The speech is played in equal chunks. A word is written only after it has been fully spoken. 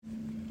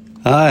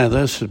Hi,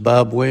 this is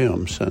Bob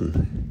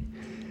Williamson.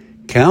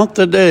 Count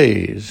the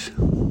days.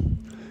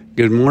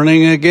 Good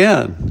morning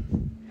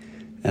again.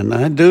 And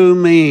I do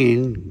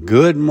mean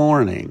good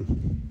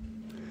morning.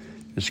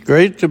 It's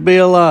great to be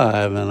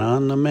alive and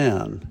on the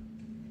mend.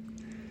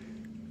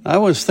 I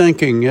was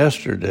thinking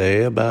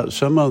yesterday about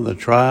some of the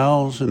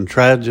trials and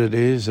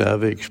tragedies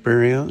I've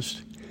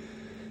experienced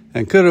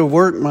and could have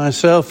worked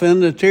myself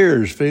into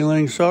tears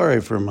feeling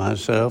sorry for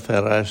myself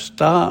had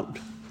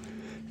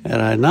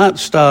I not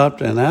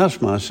stopped and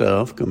asked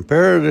myself,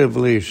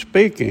 comparatively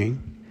speaking,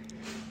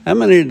 how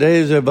many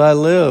days have I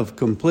lived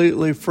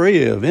completely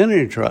free of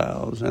any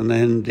trials and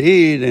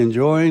indeed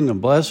enjoying the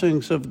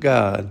blessings of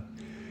God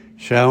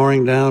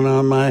showering down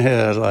on my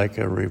head like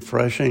a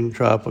refreshing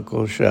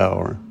tropical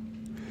shower?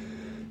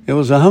 It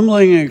was a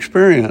humbling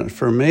experience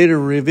for me to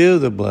review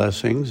the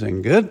blessings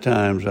and good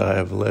times I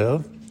have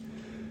lived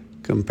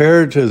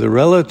compared to the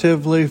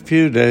relatively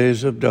few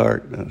days of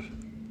darkness.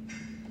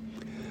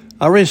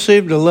 I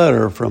received a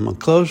letter from a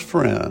close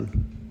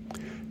friend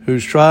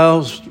whose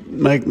trials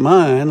make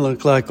mine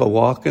look like a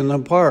walk in the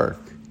park.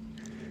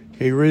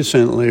 He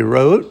recently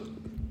wrote,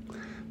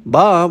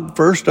 "Bob,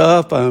 first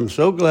off, I'm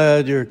so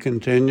glad you're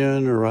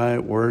continuing to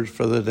write words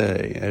for the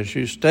day. As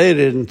you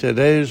stated in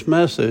today's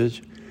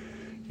message,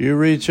 you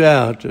reach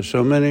out to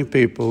so many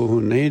people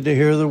who need to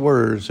hear the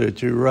words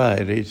that you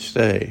write each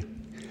day.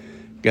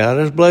 God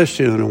has blessed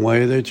you in a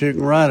way that you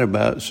can write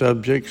about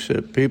subjects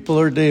that people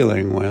are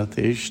dealing with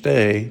each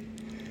day,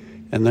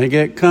 and they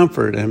get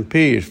comfort and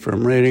peace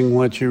from reading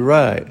what you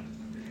write.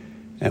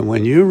 And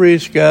when you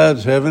reach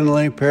God's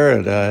heavenly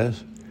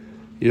paradise,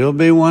 you'll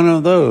be one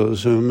of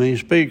those whom He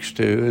speaks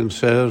to and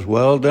says,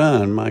 'Well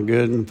done, my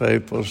good and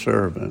faithful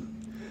servant.'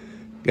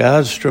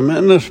 God's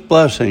tremendous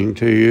blessing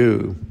to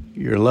you,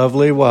 your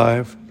lovely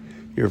wife,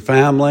 your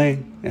family,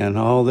 and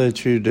all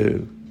that you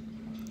do.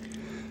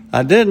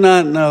 I did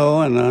not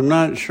know, and I'm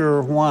not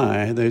sure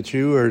why, that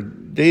you are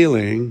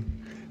dealing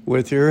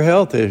with your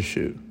health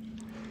issue.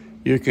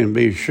 You can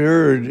be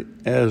assured,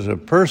 as a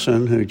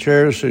person who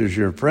cherishes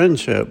your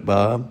friendship,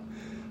 Bob,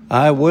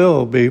 I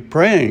will be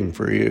praying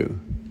for you.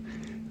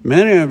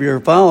 Many of your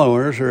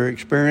followers are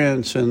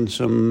experiencing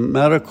some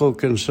medical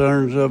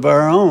concerns of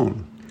our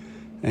own,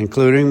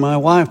 including my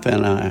wife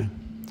and I.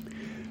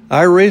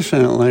 I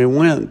recently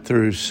went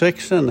through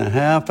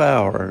 6.5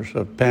 hours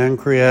of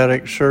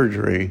pancreatic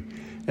surgery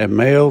at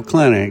Mayo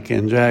Clinic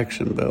in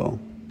Jacksonville.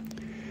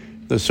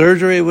 The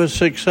surgery was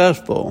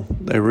successful.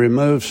 They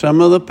removed some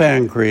of the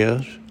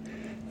pancreas,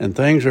 and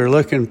things are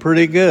looking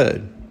pretty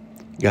good.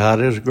 God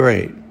is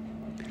great.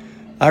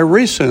 I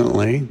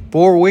recently,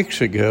 4 weeks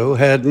ago,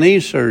 had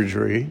knee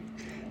surgery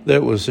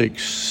that was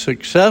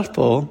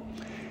successful,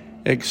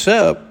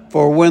 except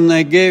for when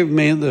they gave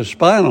me the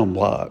spinal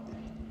block.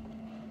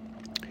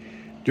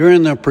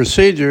 During the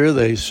procedure,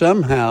 they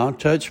somehow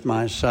touched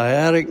my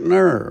sciatic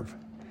nerve.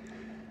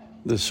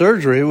 The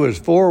surgery was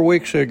 4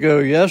 weeks ago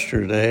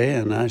yesterday,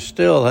 and I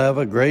still have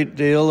a great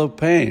deal of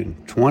pain,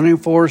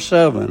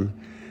 24/7,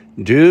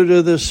 due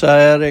to the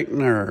sciatic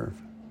nerve.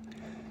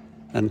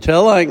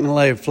 Until I can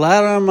lay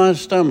flat on my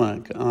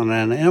stomach on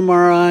an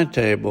MRI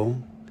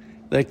table,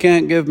 they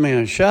can't give me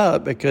a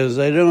shot because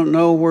they don't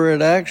know where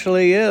it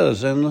actually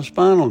is in the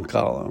spinal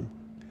column.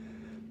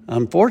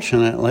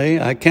 Unfortunately,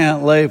 I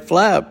can't lay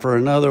flat for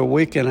another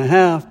week and a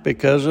half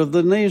because of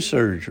the knee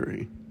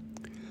surgery.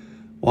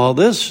 While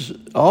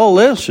all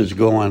this is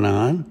going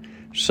on,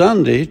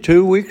 Sunday,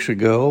 2 weeks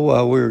ago,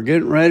 while we were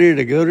getting ready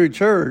to go to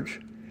church,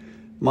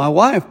 my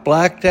wife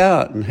blacked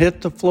out and hit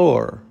the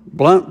floor,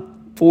 blunt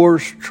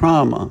force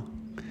trauma.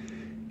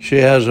 She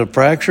has a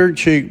fractured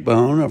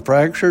cheekbone, a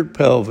fractured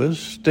pelvis,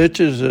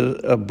 stitches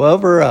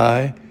above her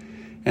eye,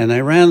 and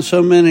they ran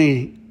so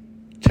many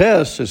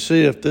tests to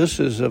see if this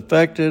has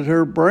affected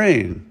her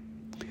brain.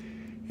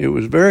 It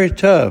was very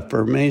tough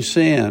for me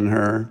seeing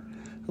her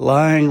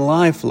lying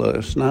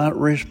lifeless, not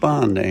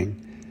responding,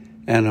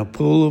 and a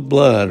pool of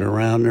blood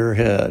around her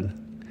head.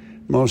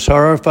 Most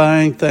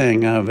horrifying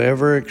thing I've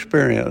ever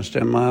experienced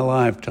in my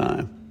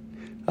lifetime.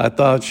 I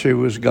thought she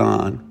was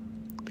gone.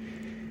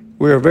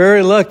 We are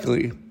very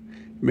lucky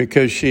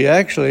because she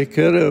actually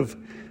could have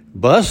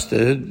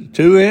busted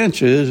 2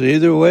 inches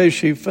either way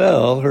she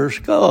fell, her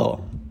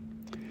skull.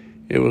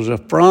 It was a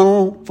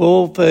frontal,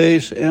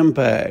 full-face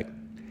impact.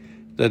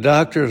 The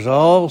doctors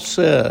all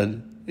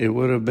said it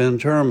would have been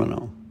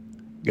terminal.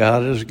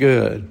 God is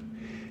good.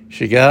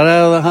 She got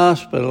out of the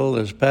hospital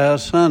this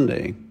past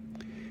Sunday.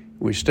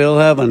 We still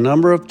have a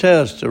number of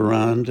tests to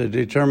run to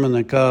determine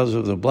the cause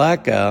of the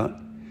blackout,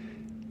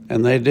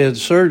 and they did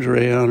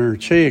surgery on her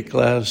cheek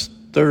last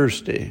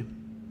Thursday.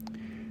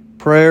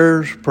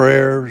 Prayers,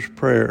 prayers,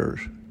 prayers.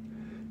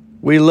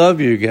 We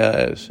love you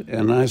guys,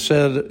 and as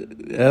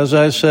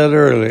I said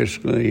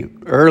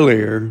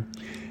earlier,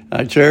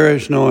 I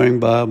cherish knowing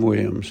Bob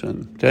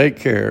Williamson. Take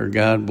care.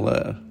 God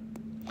bless.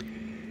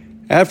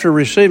 After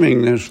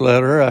receiving this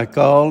letter, I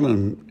called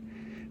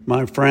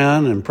my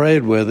friend and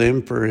prayed with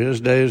him for his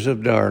days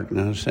of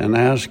darkness and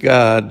asked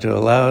God to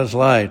allow His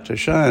light to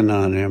shine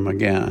on him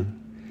again.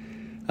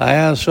 I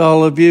ask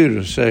all of you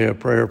to say a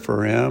prayer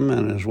for him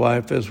and his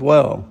wife as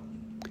well.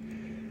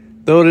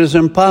 Though it is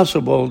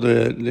impossible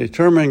to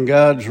determine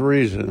God's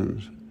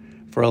reasons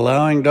for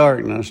allowing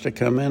darkness to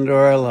come into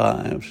our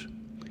lives,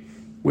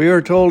 we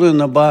are told in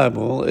the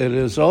Bible it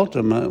is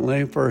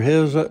ultimately for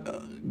his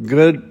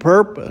good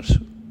purpose.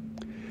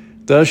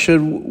 Thus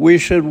we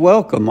should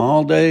welcome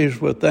all days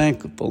with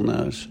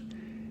thankfulness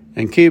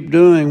and keep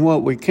doing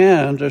what we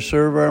can to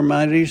serve our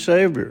mighty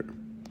Savior.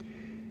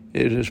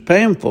 It is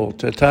painful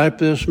to type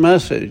this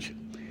message,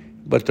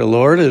 but the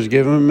Lord has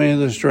given me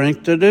the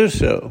strength to do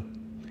so,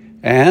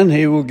 and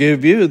he will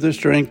give you the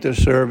strength to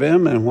serve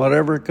him in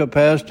whatever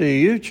capacity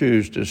you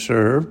choose to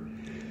serve,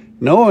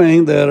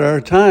 knowing that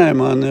our time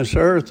on this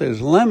earth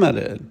is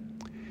limited.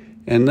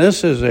 And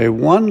this is a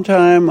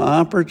one-time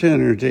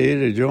opportunity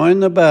to join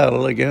the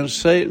battle against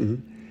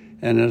Satan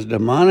and his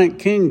demonic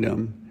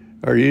kingdom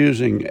are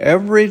using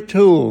every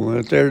tool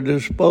at their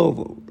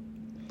disposal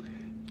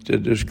to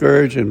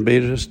discourage and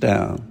beat us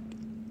down.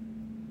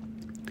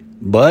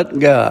 But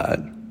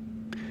God,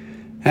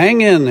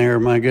 hang in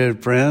there, my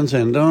good friends,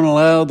 and don't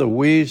allow the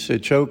weeds to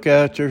choke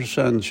out your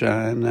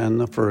sunshine and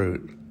the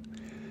fruit.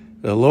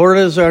 The Lord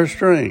is our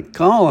strength.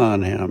 Call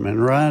on him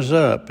and rise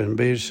up and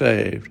be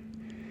saved.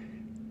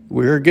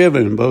 We are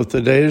given both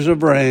the days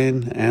of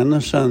rain and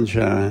the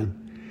sunshine,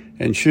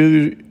 and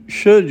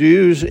should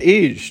use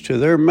each to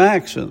their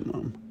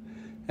maximum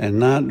and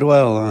not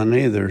dwell on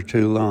either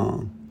too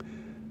long.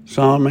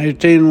 Psalm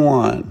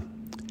 18:1.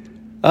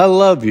 I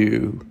love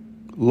you,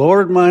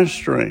 Lord, my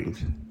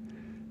strength.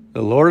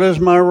 The Lord is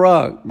my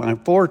rock, my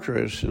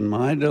fortress, and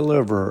my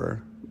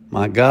deliverer.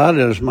 My God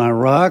is my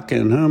rock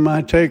in whom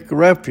I take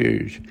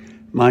refuge,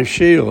 my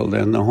shield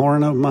and the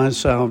horn of my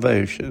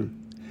salvation,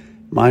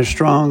 my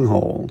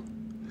stronghold.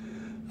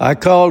 I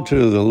call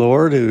to the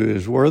Lord who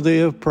is worthy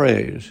of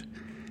praise,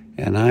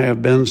 and I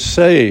have been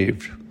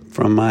saved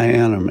from my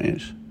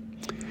enemies.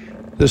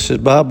 This is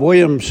Bob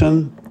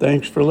Williamson.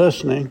 Thanks for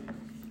listening.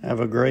 Have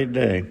a great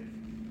day.